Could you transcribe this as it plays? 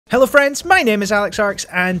Hello friends, my name is AleXarcs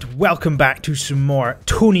and welcome back to some more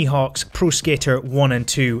Tony Hawk's Pro Skater 1 and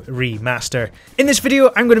 2 Remaster. In this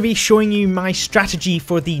video I'm going to be showing you my strategy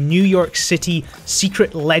for the New York City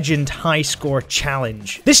Secret Legend High Score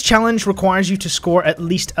Challenge. This challenge requires you to score at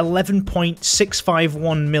least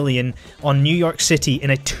 11.651 million on New York City in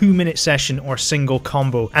a 2-minute session or single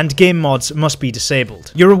combo, and game mods must be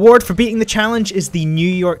disabled. Your reward for beating the challenge is the New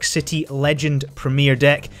York City Legend Premier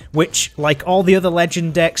deck, which, like all the other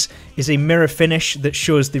Legend decks, is a mirror finish that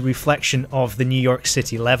shows the reflection of the New York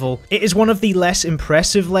City level. It is one of the less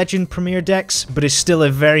impressive Legend Premier decks, but is still a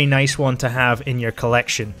very nice one to have in your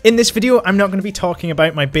collection. In this video, I'm not going to be talking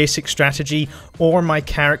about my basic strategy or my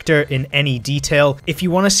character in any detail. If you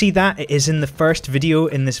want to see that, it is in the first video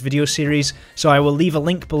in this video series, so I will leave a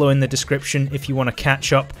link below in the description if you want to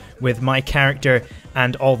catch up with my character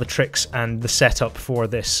and all the tricks and the setup for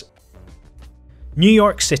this. New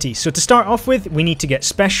York City. So to start off with, we need to get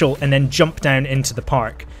special and then jump down into the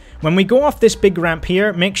park. When we go off this big ramp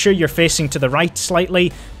here, make sure you're facing to the right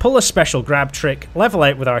slightly, pull a special grab trick, level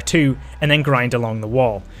out with R2, and then grind along the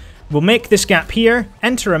wall. We'll make this gap here,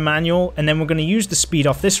 enter a manual, and then we're going to use the speed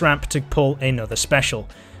off this ramp to pull another special.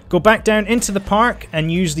 Go back down into the park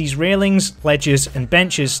and use these railings, ledges, and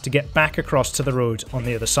benches to get back across to the road on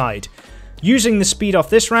the other side. Using the speed off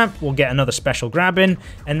this ramp, we'll get another special grab in,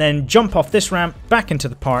 and then jump off this ramp back into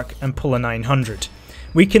the park and pull a 900.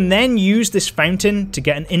 We can then use this fountain to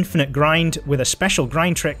get an infinite grind with a special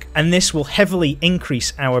grind trick, and this will heavily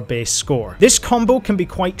increase our base score. This combo can be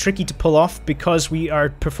quite tricky to pull off because we are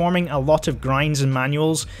performing a lot of grinds and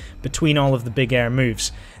manuals between all of the big air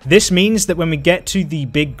moves. This means that when we get to the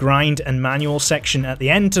big grind and manual section at the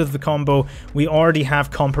end of the combo, we already have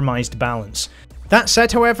compromised balance. That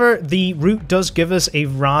said, however, the route does give us a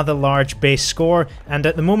rather large base score, and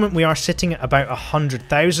at the moment we are sitting at about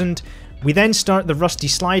 100,000. We then start the Rusty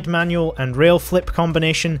Slide manual and rail flip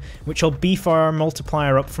combination, which will beef our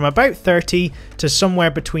multiplier up from about 30 to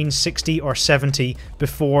somewhere between 60 or 70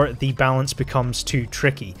 before the balance becomes too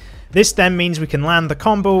tricky. This then means we can land the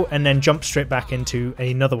combo and then jump straight back into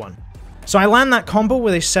another one. So I land that combo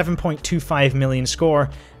with a 7.25 million score,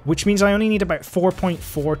 which means I only need about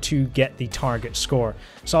 4.4 to get the target score.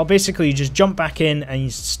 So I'll basically just jump back in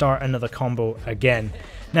and start another combo again.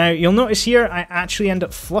 Now you'll notice here I actually end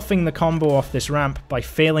up fluffing the combo off this ramp by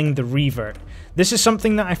failing the revert. This is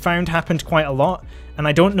something that I found happened quite a lot, and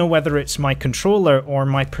I don't know whether it's my controller or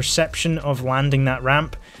my perception of landing that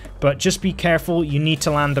ramp, but just be careful, you need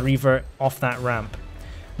to land the revert off that ramp.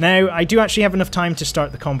 Now I do actually have enough time to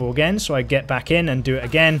start the combo again, so I get back in and do it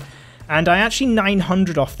again. And I actually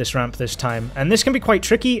 900 off this ramp this time, and this can be quite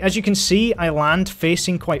tricky. As you can see, I land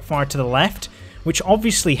facing quite far to the left, which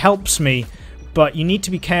obviously helps me, but you need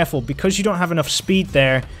to be careful because you don't have enough speed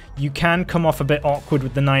there. You can come off a bit awkward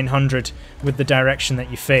with the 900 with the direction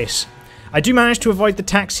that you face. I do manage to avoid the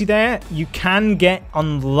taxi there. You can get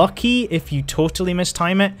unlucky if you totally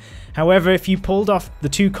mistime it. However, if you pulled off the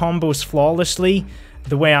two combos flawlessly,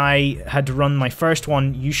 the way I had to run my first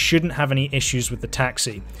one, you shouldn't have any issues with the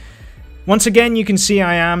taxi. Once again, you can see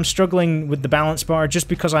I am struggling with the balance bar just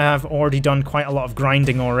because I have already done quite a lot of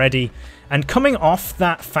grinding already. And coming off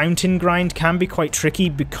that fountain grind can be quite tricky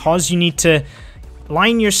because you need to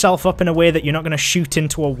line yourself up in a way that you're not going to shoot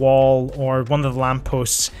into a wall or one of the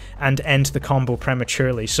lampposts and end the combo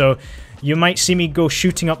prematurely. So you might see me go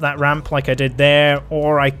shooting up that ramp like I did there,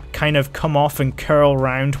 or I kind of come off and curl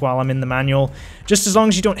round while I'm in the manual. Just as long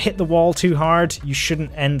as you don't hit the wall too hard, you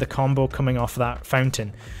shouldn't end the combo coming off that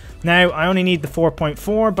fountain. Now, I only need the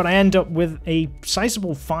 4.4, but I end up with a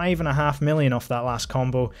sizable 5.5 million off that last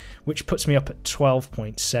combo, which puts me up at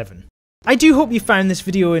 12.7. I do hope you found this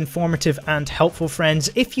video informative and helpful,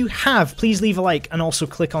 friends. If you have, please leave a like and also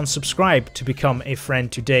click on subscribe to become a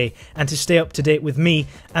friend today and to stay up to date with me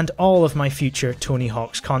and all of my future Tony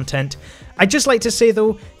Hawk's content. I'd just like to say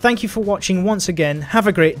though, thank you for watching once again, have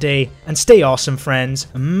a great day, and stay awesome, friends.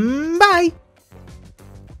 Bye!